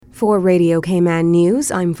For Radio Cayman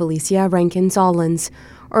News, I'm Felicia Rankin-Solins.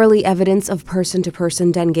 Early evidence of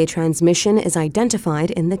person-to-person dengue transmission is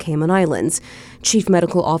identified in the Cayman Islands. Chief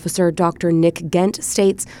Medical Officer Dr. Nick Gent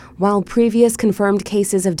states, while previous confirmed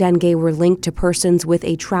cases of dengue were linked to persons with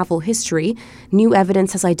a travel history, new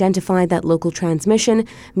evidence has identified that local transmission,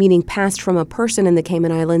 meaning passed from a person in the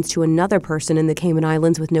Cayman Islands to another person in the Cayman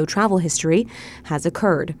Islands with no travel history, has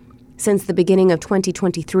occurred. Since the beginning of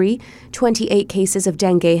 2023, 28 cases of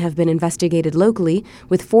dengue have been investigated locally,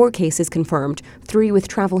 with 4 cases confirmed, 3 with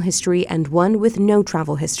travel history and 1 with no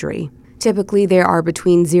travel history. Typically, there are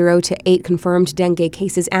between 0 to 8 confirmed dengue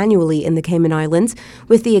cases annually in the Cayman Islands,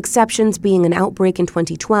 with the exceptions being an outbreak in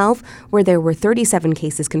 2012, where there were 37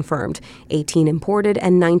 cases confirmed, 18 imported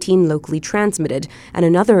and 19 locally transmitted, and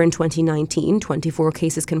another in 2019, 24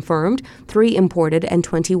 cases confirmed, 3 imported and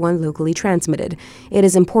 21 locally transmitted. It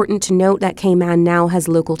is important to note that Cayman now has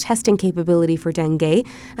local testing capability for dengue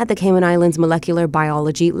at the Cayman Islands Molecular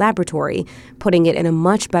Biology Laboratory, putting it in a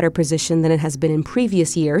much better position than it has been in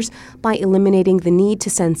previous years by eliminating the need to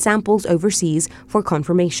send samples overseas for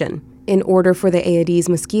confirmation. In order for the Aedes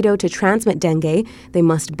mosquito to transmit dengue, they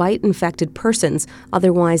must bite infected persons,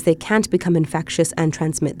 otherwise they can't become infectious and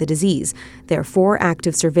transmit the disease. Therefore,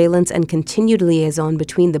 active surveillance and continued liaison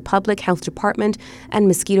between the Public Health Department and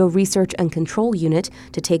Mosquito Research and Control Unit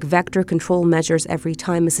to take vector control measures every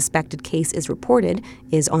time a suspected case is reported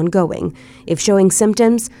is ongoing. If showing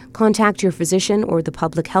symptoms, contact your physician or the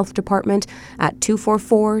Public Health Department at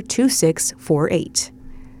 244-2648.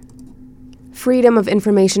 Freedom of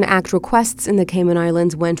Information Act requests in the Cayman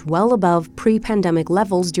Islands went well above pre-pandemic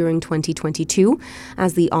levels during 2022,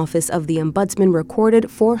 as the Office of the Ombudsman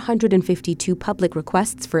recorded 452 public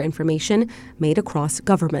requests for information made across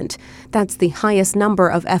government. That's the highest number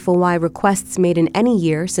of FOI requests made in any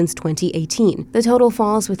year since 2018. The total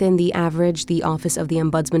falls within the average the Office of the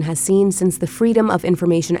Ombudsman has seen since the Freedom of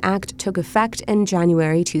Information Act took effect in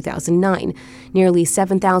January 2009. Nearly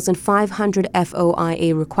 7,500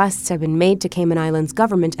 FOIA requests have been made to Cayman Islands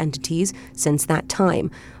government entities since that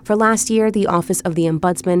time. For last year, the Office of the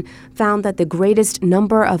Ombudsman found that the greatest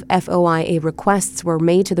number of FOIA requests were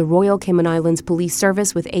made to the Royal Cayman Islands Police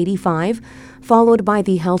Service with 85, followed by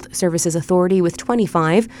the Health Services Authority with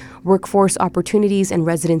 25, Workforce Opportunities and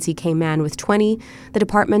Residency Cayman with 20, the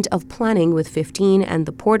Department of Planning with 15, and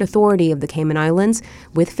the Port Authority of the Cayman Islands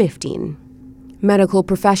with 15. Medical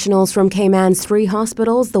professionals from Cayman's 3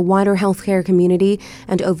 hospitals, the wider healthcare community,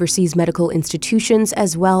 and overseas medical institutions,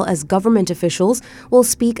 as well as government officials, will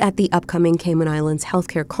speak at the upcoming Cayman Islands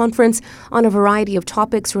Healthcare Conference on a variety of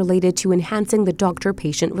topics related to enhancing the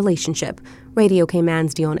doctor-patient relationship. Radio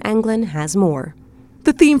Cayman's Dion Anglin has more.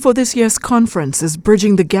 The theme for this year's conference is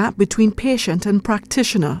Bridging the Gap Between Patient and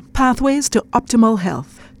Practitioner, Pathways to Optimal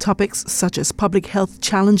Health. Topics such as public health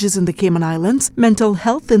challenges in the Cayman Islands, mental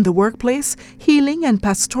health in the workplace, healing and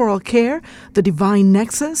pastoral care, the divine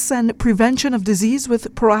nexus, and prevention of disease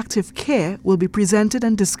with proactive care will be presented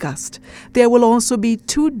and discussed. There will also be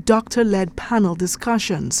 2 doctor-led panel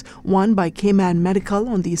discussions, one by Cayman Medical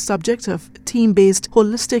on the subject of team-based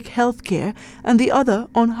holistic health care, and the other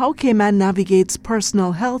on how Cayman navigates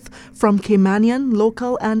personal health from Caymanian,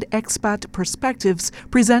 local, and expat perspectives,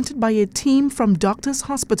 presented by a team from Doctors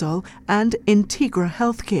Hospital and Integra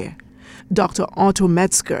Healthcare. Dr. Otto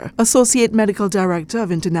Metzger, Associate Medical Director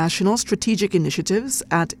of International Strategic Initiatives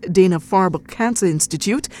at Dana-Farber Cancer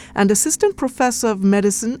Institute and Assistant Professor of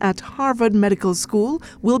Medicine at Harvard Medical School,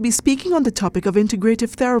 will be speaking on the topic of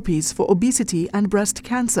integrative therapies for obesity and breast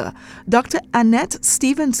cancer. Dr. Annette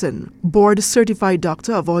Stevenson, Board-Certified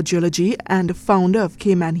Doctor of Audiology and founder of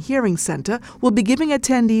Cayman Hearing Center, will be giving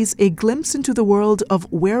attendees a glimpse into the world of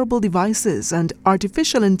wearable devices and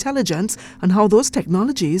artificial intelligence and how those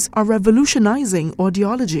technologies are revolutionizing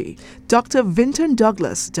audiology. Dr. Vinton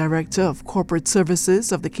Douglas, Director of Corporate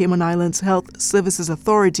Services of the Cayman Islands Health Services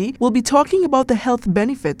Authority, will be talking about the health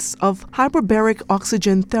benefits of hyperbaric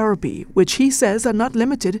oxygen therapy, which he says are not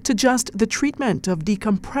limited to just the treatment of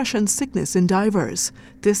decompression sickness in divers.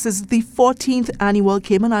 This is the 14th annual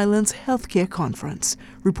Cayman Islands Healthcare Conference.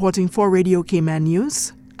 Reporting for Radio Cayman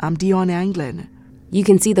News, I'm Dion Anglin. You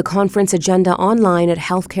can see the conference agenda online at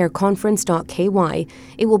healthcareconference.ky.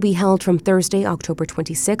 It will be held from Thursday, October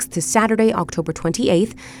 26th to Saturday, October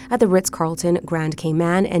 28th at the Ritz-Carlton, Grand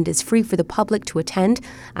Cayman, and is free for the public to attend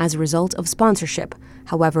as a result of sponsorship.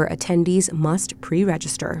 However, attendees must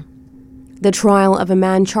pre-register. The trial of a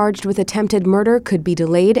man charged with attempted murder could be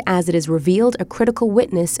delayed as it is revealed a critical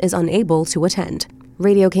witness is unable to attend.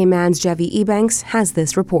 Radio Cayman's Jevi Ebanks has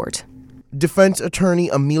this report. Defense attorney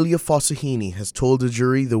Amelia Fossahini has told the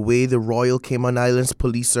jury the way the Royal Cayman Islands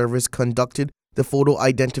Police Service conducted the photo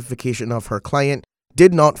identification of her client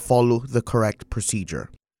did not follow the correct procedure.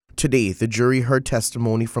 Today, the jury heard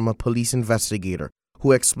testimony from a police investigator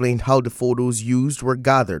who explained how the photos used were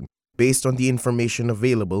gathered based on the information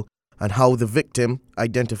available and how the victim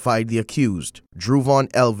identified the accused,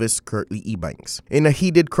 Druvon Elvis Kirtley Ebanks. In a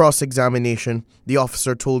heated cross-examination, the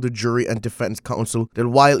officer told the jury and defense counsel that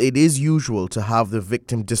while it is usual to have the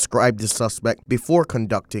victim describe the suspect before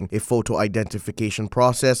conducting a photo identification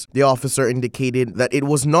process, the officer indicated that it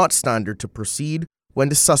was not standard to proceed when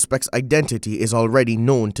the suspect's identity is already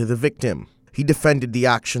known to the victim. He defended the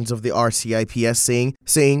actions of the RCIPS,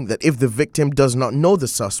 saying that if the victim does not know the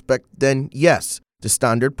suspect, then yes, the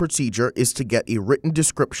standard procedure is to get a written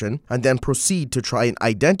description and then proceed to try and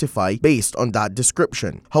identify based on that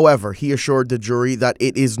description. However, he assured the jury that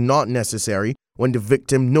it is not necessary when the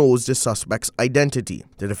victim knows the suspect's identity.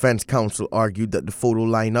 The defense counsel argued that the photo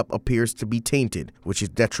lineup appears to be tainted, which is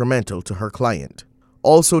detrimental to her client.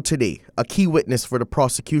 Also today, a key witness for the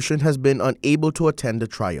prosecution has been unable to attend the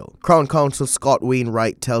trial. Crown Counsel Scott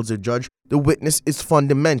Wainwright tells the judge the witness is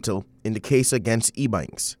fundamental in the case against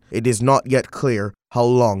Ebanks. It is not yet clear how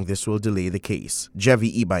long this will delay the case.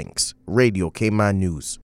 Jevi Ebanks, Radio Cayman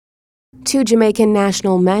News. 2 Jamaican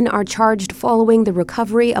national men are charged following the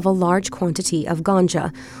recovery of a large quantity of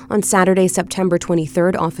ganja. On Saturday, September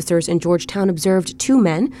 23rd, officers in Georgetown observed 2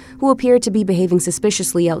 men who appeared to be behaving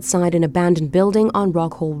suspiciously outside an abandoned building on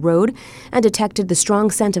Rockhole Road and detected the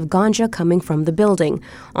strong scent of ganja coming from the building.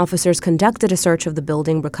 Officers conducted a search of the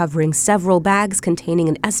building, recovering several bags containing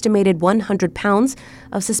an estimated 100 pounds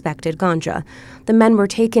of suspected ganja. The men were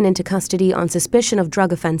taken into custody on suspicion of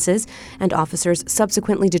drug offenses, and officers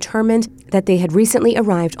subsequently determined that they had recently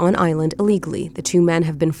arrived on island illegally. The 2 men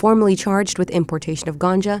have been formally charged with importation of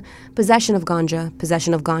ganja, possession of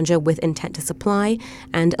ganja with intent to supply,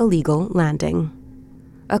 and illegal landing.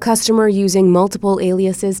 A customer using multiple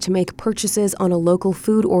aliases to make purchases on a local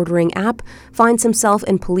food ordering app finds himself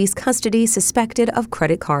in police custody suspected of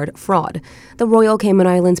credit card fraud. The Royal Cayman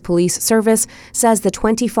Islands Police Service says the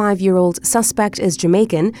 25-year-old suspect is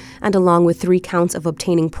Jamaican, and along with 3 counts of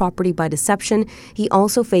obtaining property by deception, he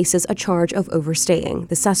also faces a charge of overstaying.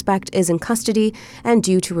 The suspect is in custody and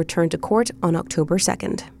due to return to court on October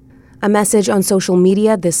 2nd. A message on social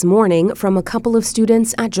media this morning from a couple of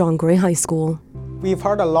students at John Gray High School. We've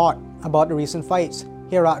heard a lot about the recent fights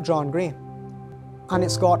here at John Gray, and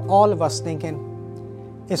it's got all of us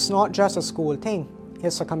thinking it's not just a school thing,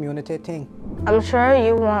 it's a community thing. I'm sure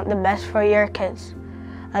you want the best for your kids,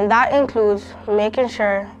 and that includes making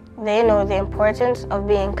sure they know the importance of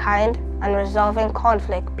being kind and resolving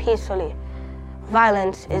conflict peacefully.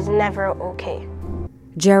 Violence is never okay.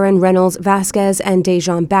 Jaron Reynolds Vasquez and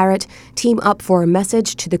Dejan Barrett team up for a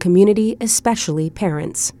message to the community, especially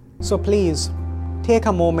parents. So please, take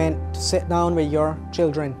a moment to sit down with your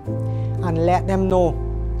children and let them know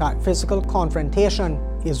that physical confrontation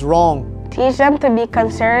is wrong. Teach them to be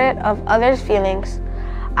considerate of others' feelings,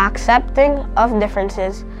 accepting of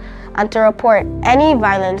differences, and to report any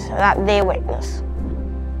violence that they witness.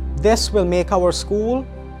 This will make our school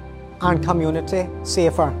and community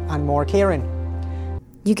safer and more caring.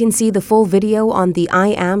 You can see the full video on the I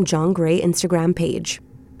Am John Gray Instagram page.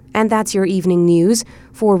 And that's your evening news.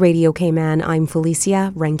 For Radio Cayman, I'm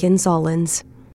Felicia Rankin-Solins.